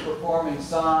demons performing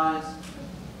signs.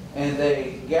 And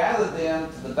they gathered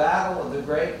them to the battle of the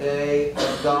great day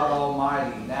of God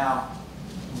Almighty. Now,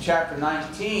 in chapter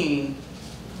 19,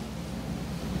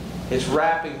 it's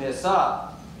wrapping this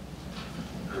up.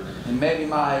 And maybe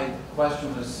my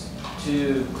question was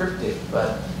too cryptic,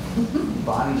 but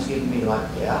Bonnie's giving me like,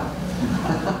 yeah.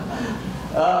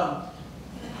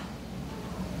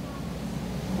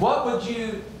 What would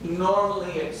you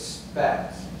normally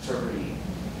expect to read?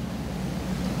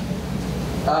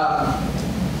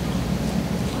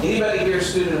 Anybody here a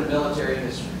student of military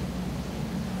history?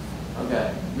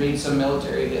 Okay, read some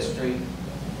military history.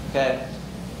 Okay.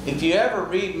 If you ever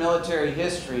read military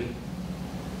history,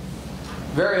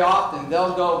 very often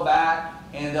they'll go back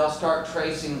and they'll start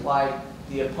tracing like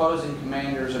the opposing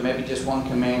commanders or maybe just one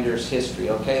commander's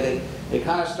history. Okay, they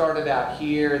kind of started out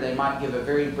here. They might give a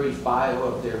very brief bio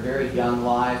of their very young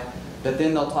life, but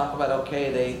then they'll talk about,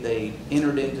 okay, they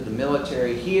entered into the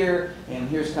military here, and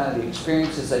here's kind of the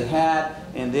experiences they had,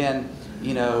 and then,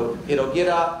 you know, it'll get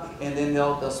up, and then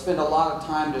they'll spend a lot of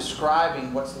time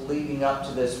describing what's leading up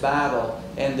to this battle,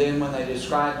 and then when they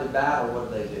describe the battle,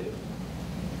 what do?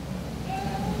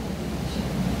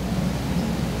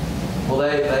 Well,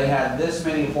 they had this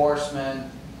many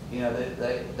horsemen, you know,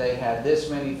 they had this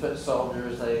many foot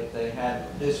soldiers, they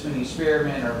had this many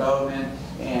spearmen or bowmen,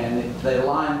 and they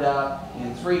lined up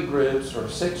in 3 groups or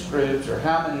 6 groups or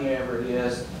how many ever it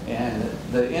is, and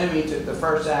the enemy took the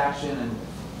first action, and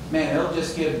man, it'll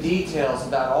just give details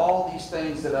about all these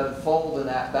things that unfold in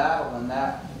that battle, and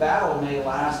that battle may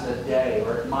last a day,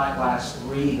 or it might last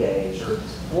 3 days, or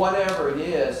whatever it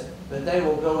is, but they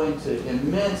will go into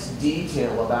immense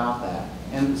detail about that.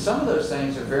 And some of those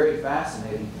things are very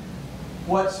fascinating.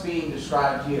 What's being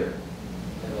described here?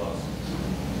 They lost.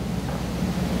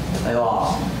 They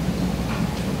lost.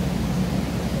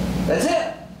 That's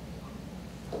it.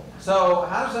 So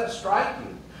how does that strike you?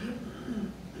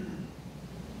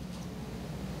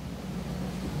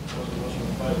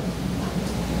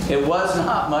 It was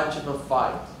not much of a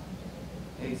fight.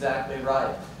 Exactly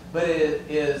right. But it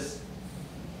is.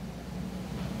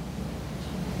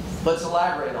 Let's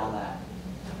elaborate on that.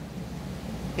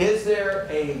 Is there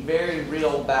a very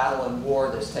real battle and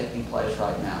war that's taking place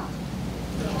right now?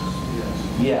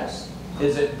 Yes. Yes.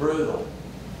 Is it brutal?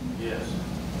 Yes.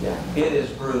 Yeah, it is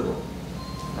brutal.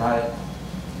 Right?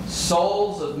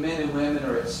 Souls of men and women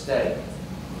are at stake.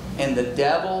 And the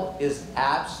devil is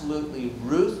absolutely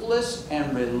ruthless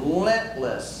and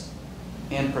relentless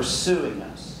in pursuing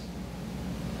us.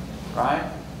 Right?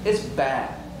 It's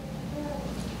bad.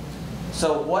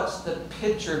 So what's the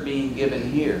picture being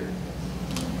given here?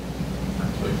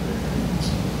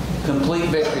 Complete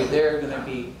victory. They're going to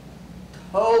be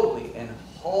totally and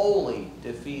wholly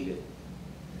defeated.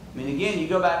 I mean, again, you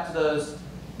go back to those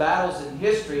battles in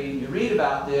history and you read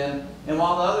about them, and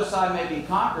while the other side may be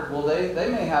conquered, well, they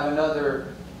may have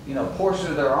another, portion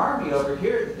of their army over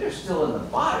here. They're still in the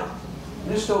fight.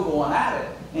 They're still going at it.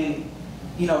 And,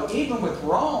 even with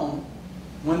Rome,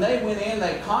 when they went in,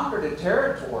 they conquered a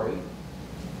territory.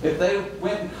 If they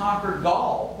went and conquered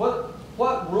Gaul,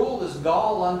 what rule is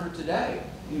Gaul under today?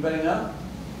 Anybody know?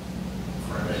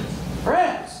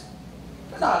 France.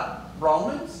 They're not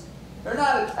Romans. They're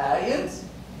not Italians,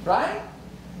 right?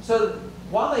 So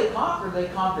while they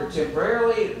conquered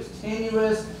temporarily. It was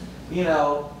tenuous. you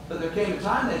know, but there came a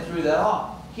time they threw that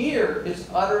off. Here, it's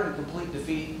utter and complete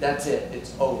defeat. That's it.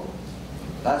 It's over.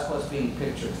 That's what's being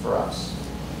pictured for us.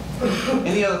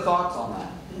 Any other thoughts on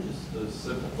that? Just a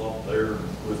simple thought there,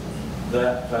 with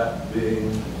that fact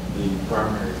being the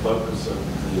primary focus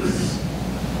of this,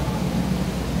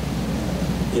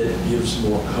 it gives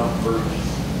more comfort.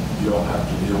 You don't have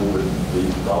to deal with the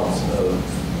thoughts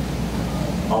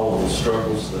of all of the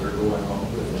struggles that are going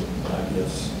on with it. I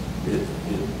guess it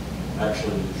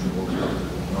actually gives you more comfort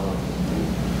knowing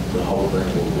the whole thing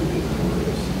will be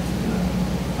victorious.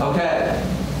 Okay.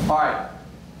 All right.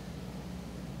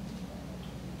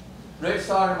 Rick's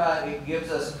talking about it gives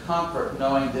us comfort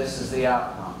knowing this is the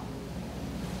outcome.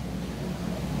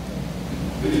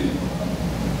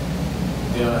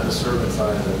 You know, the servant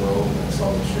side of the world, it's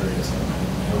all the chariots and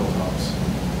hilltops.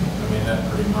 I mean, that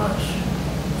pretty much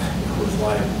was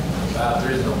like,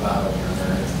 there is no battle here.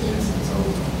 It's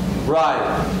over. Right.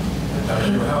 And I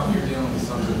mean, how you're dealing with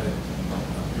something that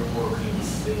your world can even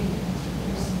see.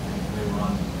 They were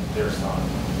on their side.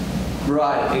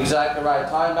 Right, exactly right.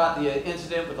 Talking about the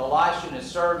incident with Elisha and his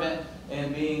servant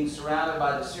and being surrounded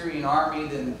by the Syrian army,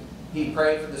 then he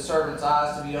prayed for the servant's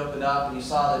eyes to be opened up, and he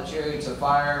saw the chariots of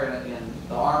fire and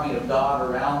the army of God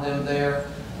around them there.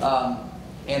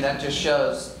 And that just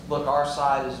shows, look, our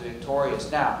side is victorious.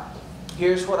 Now,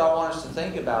 here's what I want us to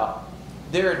think about.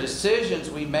 There are decisions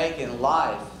we make in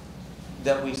life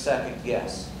that we second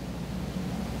guess.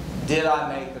 Did I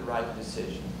make the right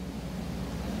decision?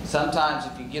 Sometimes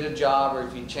if you get a job or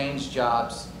if you change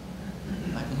jobs,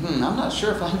 like, I'm not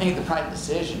sure if I made the right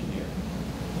decision here.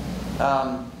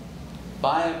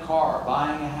 Buying a car,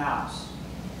 buying a house,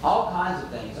 all kinds of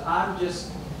things.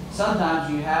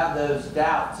 Sometimes you have those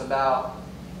doubts about,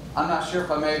 I'm not sure if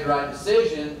I made the right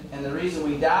decision, and the reason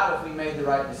we doubt if we made the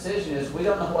right decision is we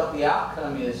don't know what the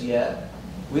outcome is yet.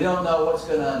 We don't know what's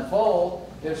going to unfold.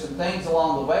 There's some things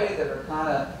along the way that are kind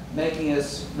of making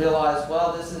us realize,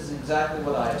 well, this isn't exactly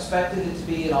what I expected it to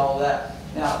be and all of that.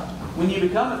 Now, when you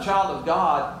become a child of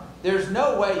God, there's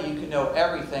no way you can know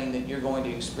everything that you're going to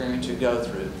experience or go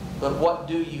through. But what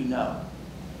do you know?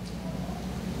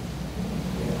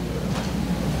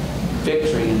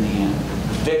 Victory in the end.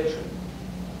 Victory.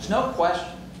 There's no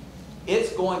question.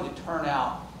 It's going to turn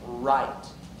out right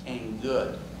and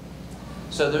good.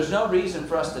 So there's no reason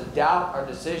for us to doubt our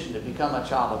decision to become a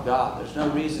child of God. There's no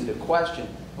reason to question,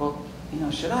 well,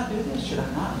 should I do this? Should I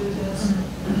not do this?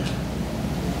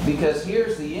 Because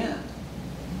here's the end.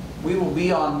 We will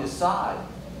be on His side.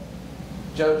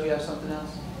 Joe, do you have something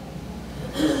else?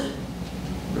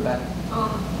 Rebecca? I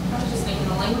was just thinking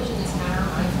the language in this matter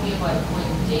reminds me of like when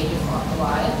David fought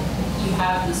Goliath. You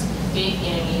have this big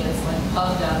enemy that's like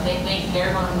puffed up. They think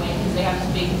they're going to win because they have this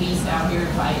big beast out here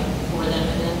to fight for them,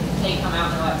 and then they come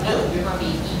out and they're like, no, you're going to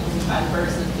be eaten by the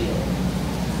birds of the field.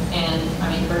 And,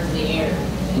 birds of the air.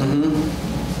 And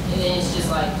then it's just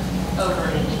like over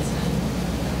in an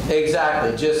instant.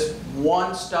 Exactly. Just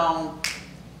one stone,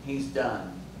 he's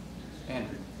done.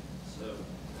 Andrew. So,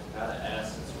 I gotta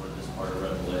ask, since we're in this part of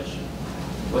Revelation,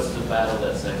 what's the battle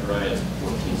that Zechariah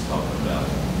 14 is talking about?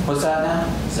 What's that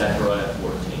now? Zechariah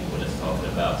 14, when it's talking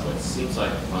about what seems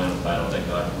like the final battle that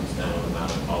God comes down on the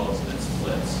Mount of Olives and it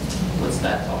splits. What's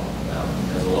that talking about?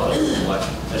 Because a lot of people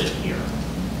I didn't hear.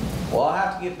 Well, I'll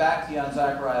have to get back to you on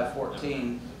Zechariah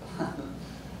 14.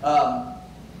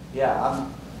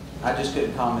 I just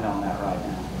couldn't comment on that right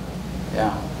now.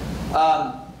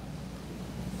 Yeah.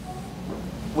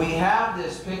 We have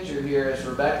this picture here, as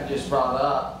Rebecca just brought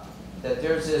up, that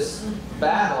there's this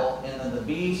battle, and then the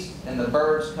beast and the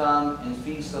birds come and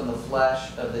feast on the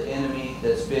flesh of the enemy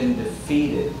that's been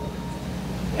defeated.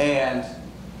 And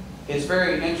it's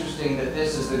very interesting that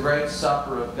this is the great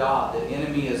supper of God. The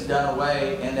enemy is done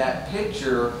away, and that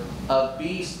picture of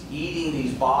beasts eating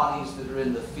these bodies that are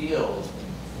in the field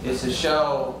is to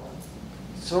show,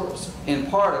 in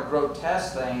part, a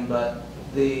grotesque thing, but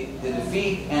the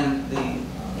defeat and the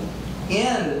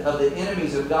end of the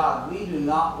enemies of God. We do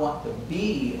not want to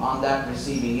be on that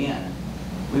receiving end.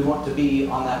 We want to be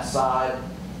on that side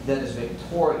that is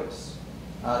victorious.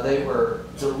 They were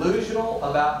delusional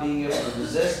about being able to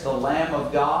resist the Lamb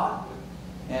of God,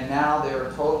 and now they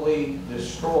are totally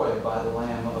destroyed by the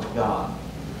Lamb of God.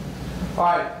 All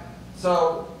right,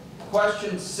 so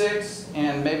question 6,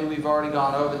 and maybe we've already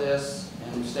gone over this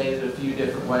and stated it a few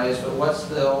different ways, but what's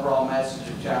the overall message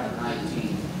of chapter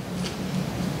 19?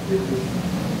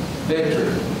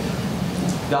 Victory.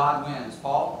 God wins.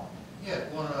 Paul? Yeah,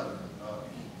 one other.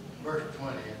 Verse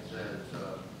 20, it says,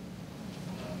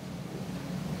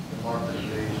 mark the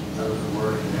beast and those who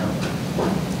worship him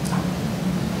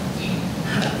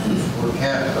were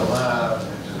cast alive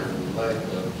into the lake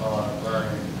of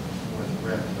burning with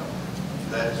brimstone.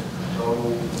 That's so,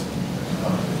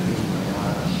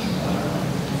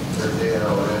 they're dead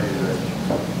already, they're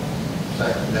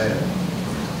second dead.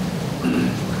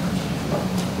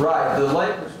 Right, the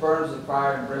lake which burns with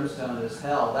fire and brimstone is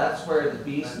hell. That's where the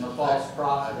beast and the false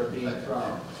prophet are being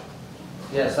thrown.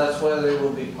 Yes, that's where they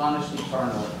will be punished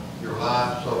eternally. Your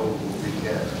life soul will be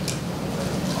gathered.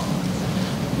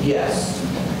 Yes.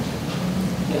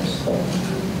 Yes.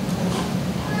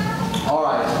 All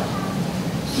right.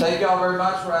 Thank y'all very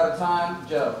much. We're out of time.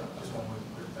 Joe. Just one more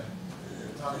quick thing.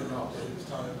 We're talking about, he was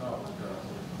talking about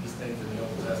these things in the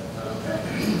Old Testament. Okay.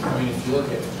 I mean, if you look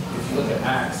at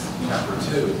Acts chapter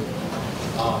 2,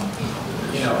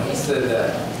 he said that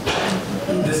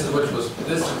this is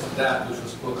that which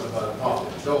was spoken by the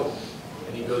prophet Joel.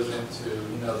 And he goes into,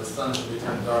 the sun shall be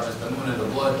turned to darkness, the moon into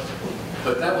blood.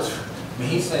 But that was,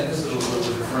 he's saying this is what was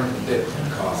referring to the day of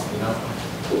Pentecost,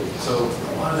 So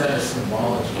a lot of that is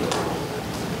symbology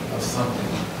of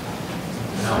something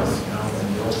else, in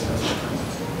the Old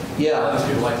Testament. Yeah. A lot of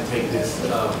people like to take this,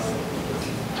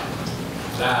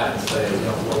 that and say,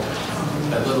 well,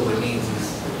 that literally means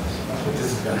that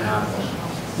this is going to happen.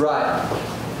 Right.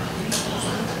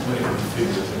 When it can be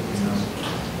figurative,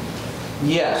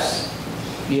 Yes.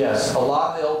 Yes. A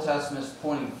lot of the Old Testament is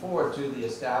pointing forward to the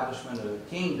establishment of the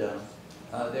kingdom.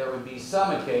 There would be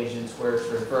some occasions where it's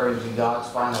referring to God's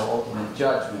final ultimate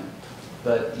judgment,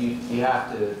 but you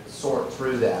have to sort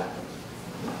through that.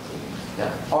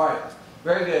 Yeah. All right.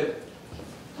 Very good.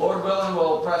 Lord willing,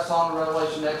 we'll press on to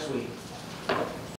Revelation next week.